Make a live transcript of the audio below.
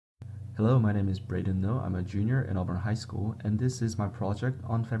Hello, my name is Brayden. I'm a junior in Auburn High School, and this is my project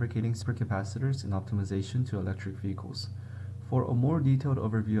on fabricating supercapacitors and optimization to electric vehicles. For a more detailed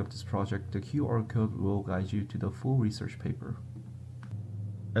overview of this project, the QR code will guide you to the full research paper.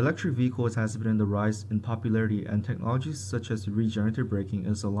 Electric vehicles has been on the rise in popularity, and technologies such as regenerative braking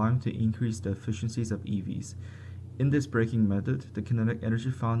is allowing to increase the efficiencies of EVs. In this braking method, the kinetic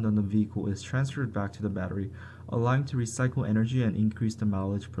energy found on the vehicle is transferred back to the battery, allowing to recycle energy and increase the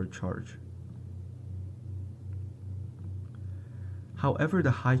mileage per charge. However,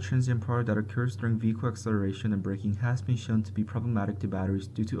 the high transient power that occurs during vehicle acceleration and braking has been shown to be problematic to batteries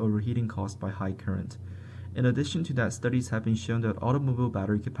due to overheating caused by high current. In addition to that, studies have been shown that automobile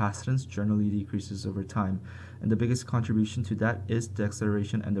battery capacitance generally decreases over time, and the biggest contribution to that is the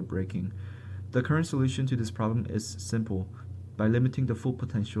acceleration and the braking. The current solution to this problem is simple, by limiting the full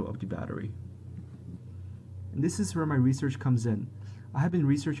potential of the battery. And this is where my research comes in. I have been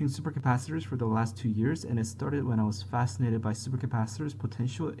researching supercapacitors for the last 2 years, and it started when I was fascinated by supercapacitors'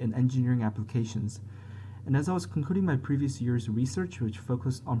 potential in engineering applications. And as I was concluding my previous year's research, which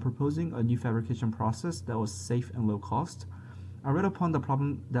focused on proposing a new fabrication process that was safe and low cost, I read upon the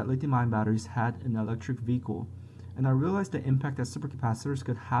problem that lithium-ion batteries had in an electric vehicle, and I realized the impact that supercapacitors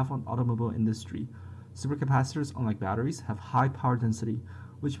could have on automobile industry. Supercapacitors, unlike batteries, have high power density,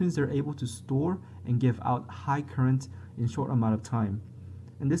 which means they're able to store and give out high current in short amount of time.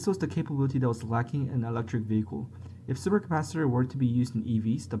 And this was the capability that was lacking in an electric vehicle. If supercapacitor were to be used in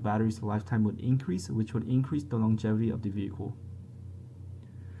EVs, the battery's lifetime would increase, which would increase the longevity of the vehicle.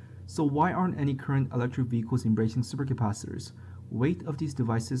 So why aren't any current electric vehicles embracing supercapacitors? Weight of these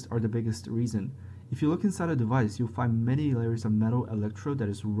devices are the biggest reason. If you look inside a device, you'll find many layers of metal electrode that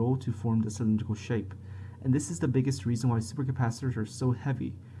is rolled to form the cylindrical shape. And this is the biggest reason why supercapacitors are so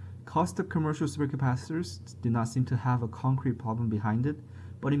heavy. Cost of commercial supercapacitors do not seem to have a concrete problem behind it,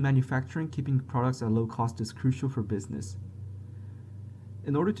 but in manufacturing, keeping products at low cost is crucial for business.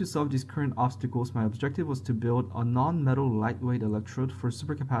 In order to solve these current obstacles, my objective was to build a non-metal lightweight electrode for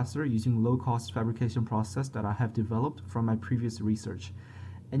supercapacitor using low-cost fabrication process that I have developed from my previous research.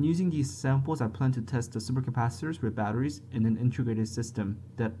 And using these samples, I plan to test the supercapacitors with batteries in an integrated system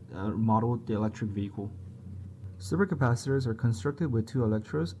that modeled the electric vehicle. Supercapacitors are constructed with 2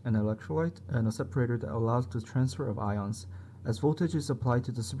 electrodes, an electrolyte, and a separator that allows the transfer of ions. As voltage is applied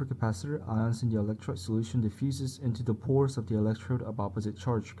to the supercapacitor, ions in the electrolyte solution diffuses into the pores of the electrode of opposite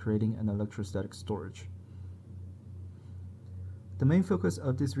charge, creating an electrostatic storage. The main focus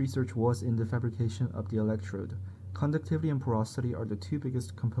of this research was in the fabrication of the electrode. Conductivity and porosity are the 2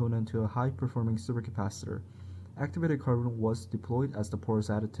 biggest components to a high-performing supercapacitor. Activated carbon was deployed as the porous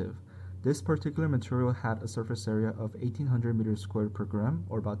additive. This particular material had a surface area of 1800 meters squared per gram,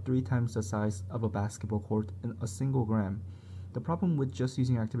 or about 3 times the size of a basketball court in a single gram. The problem with just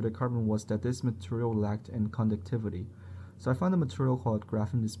using activated carbon was that this material lacked in conductivity. So I found a material called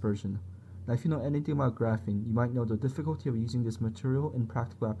graphene dispersion. Now if you know anything about graphene, you might know the difficulty of using this material in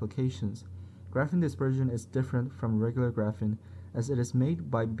practical applications. Graphene dispersion is different from regular graphene as it is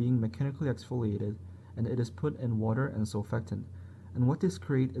made by being mechanically exfoliated, and it is put in water and surfactant. And what this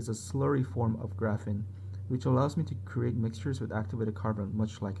creates is a slurry form of graphene, which allows me to create mixtures with activated carbon,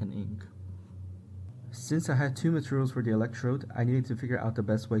 much like an ink. Since I had 2 materials for the electrode, I needed to figure out the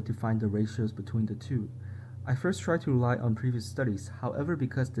best way to find the ratios between the 2. I first tried to rely on previous studies, however,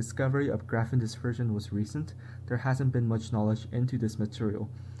 because discovery of graphene dispersion was recent, there hasn't been much knowledge into this material.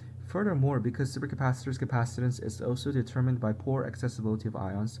 Furthermore, because supercapacitors' capacitance is also determined by poor accessibility of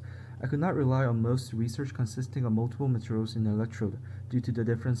ions, I could not rely on most research consisting of multiple materials in the electrode due to the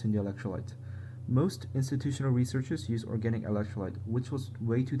difference in the electrolyte. Most institutional researchers use organic electrolyte, which was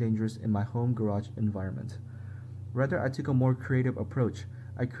way too dangerous in my home garage environment. Rather, I took a more creative approach.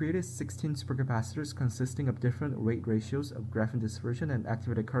 I created 16 supercapacitors consisting of different rate ratios of graphene dispersion and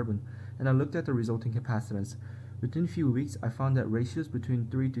activated carbon, and I looked at the resulting capacitance. Within a few weeks, I found that ratios between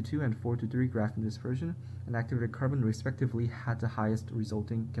 3:2 and 4:3 graphene dispersion and activated carbon respectively had the highest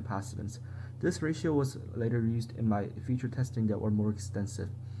resulting capacitance. This ratio was later used in my future testing that were more extensive.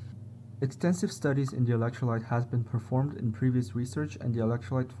 Extensive studies in the electrolyte has been performed in previous research, and the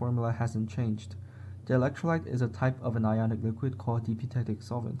electrolyte formula hasn't changed. The electrolyte is a type of an ionic liquid called dipeptidic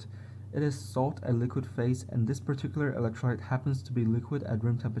solvent. It is salt at liquid phase, and this particular electrolyte happens to be liquid at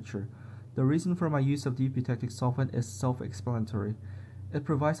room temperature. The reason for my use of dipeptidic solvent is self-explanatory. It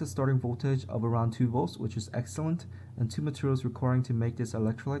provides a starting voltage of around 2 volts, which is excellent, and 2 materials requiring to make this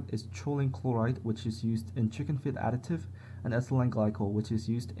electrolyte is choline chloride, which is used in chicken feed additive, and ethylene glycol, which is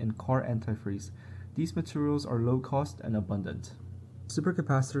used in car antifreeze. These materials are low cost and abundant.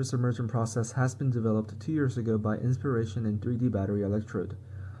 Supercapacitor submersion process has been developed 2 years ago by inspiration in 3D battery electrode.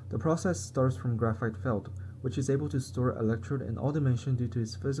 The process starts from graphite felt, which is able to store electrode in all dimensions due to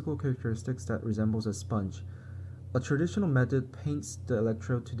its physical characteristics that resembles a sponge. A traditional method paints the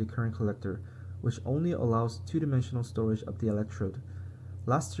electrode to the current collector, which only allows two-dimensional storage of the electrode.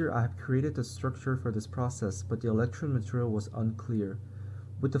 Last year I have created the structure for this process, but the electrode material was unclear.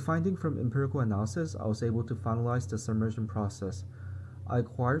 With the finding from empirical analysis, I was able to finalize the submersion process. I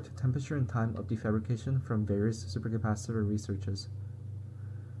acquired temperature and time of the fabrication from various supercapacitor researches.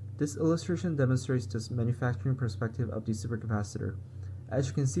 This illustration demonstrates the manufacturing perspective of the supercapacitor. As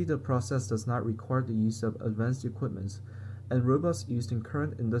you can see, the process does not require the use of advanced equipment, and robots used in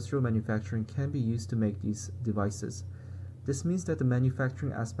current industrial manufacturing can be used to make these devices. This means that the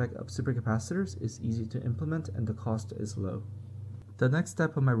manufacturing aspect of supercapacitors is easy to implement and the cost is low. The next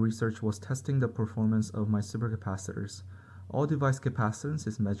step of my research was testing the performance of my supercapacitors. All device capacitance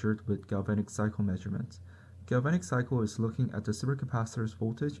is measured with galvanic cycle measurement. Galvanic cycle is looking at the supercapacitor's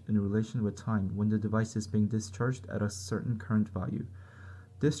voltage in relation with time when the device is being discharged at a certain current value.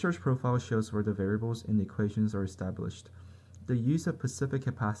 Discharge profile shows where the variables in the equations are established. The use of specific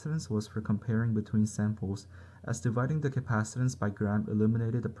capacitance was for comparing between samples, as dividing the capacitance by gram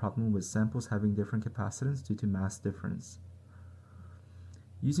eliminated the problem with samples having different capacitance due to mass difference.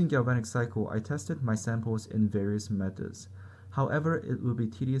 Using galvanic cycle, I tested my samples in various methods. However, it will be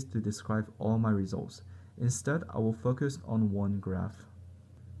tedious to describe all my results. Instead, I will focus on one graph.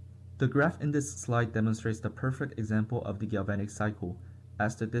 The graph in this slide demonstrates the perfect example of the galvanic cycle.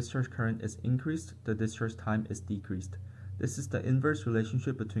 As the discharge current is increased, the discharge time is decreased. This is the inverse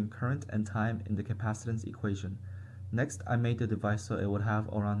relationship between current and time in the capacitance equation. Next, I made the device so it would have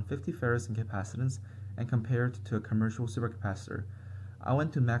around 50 farads in capacitance and compared to a commercial supercapacitor. I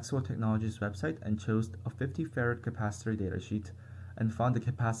went to Maxwell Technologies' website and chose a 50 farad capacitor datasheet and found the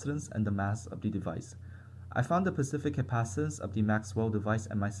capacitance and the mass of the device. I found the specific capacitance of the Maxwell device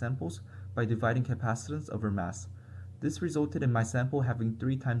and my samples by dividing capacitance over mass. This resulted in my sample having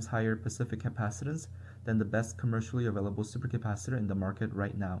 3 times higher specific capacitance than the best commercially available supercapacitor in the market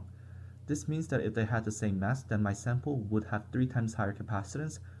right now. This means that if they had the same mass, then my sample would have 3 times higher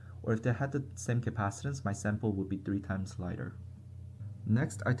capacitance, or if they had the same capacitance, my sample would be 3 times lighter.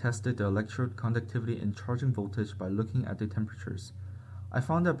 Next, I tested the electrode conductivity and charging voltage by looking at the temperatures. I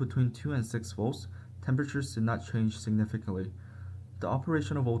found that between 2 and 6 volts, temperatures did not change significantly. The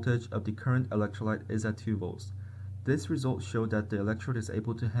operational voltage of the current electrolyte is at 2 volts. This result showed that the electrode is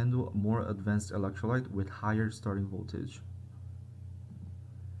able to handle a more advanced electrolyte with higher starting voltage.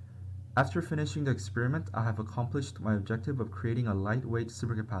 After finishing the experiment, I have accomplished my objective of creating a lightweight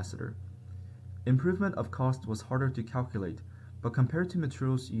supercapacitor. Improvement of cost was harder to calculate, but compared to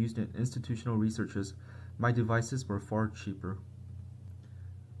materials used in institutional researches, my devices were far cheaper.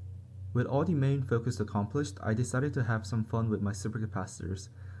 With all the main focus accomplished, I decided to have some fun with my supercapacitors.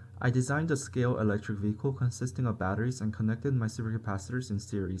 I designed a scale electric vehicle consisting of batteries and connected my supercapacitors in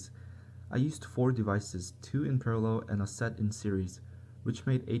series. I used 4 devices, 2 in parallel and a set in series, which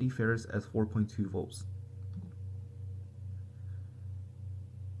made 80 farads at 4.2 volts.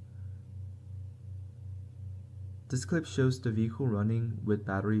 This clip shows the vehicle running with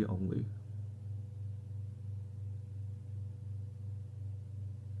battery only.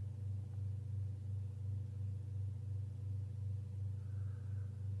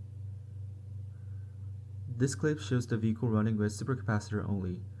 This clip shows the vehicle running with supercapacitor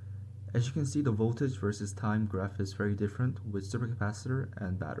only. As you can see, the voltage versus time graph is very different with supercapacitor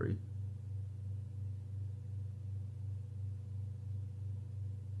and battery.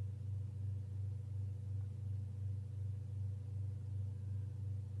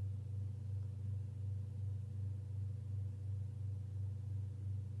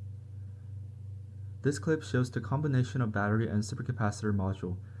 This clip shows the combination of battery and supercapacitor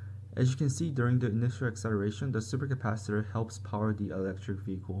module. As you can see, during the initial acceleration, the supercapacitor helps power the electric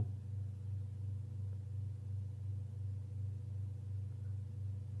vehicle.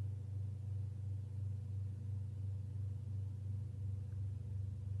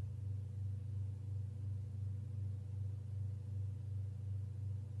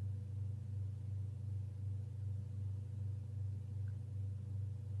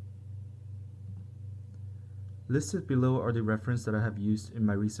 Listed below are the references that I have used in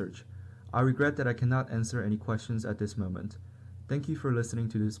my research. I regret that I cannot answer any questions at this moment. Thank you for listening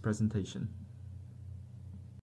to this presentation.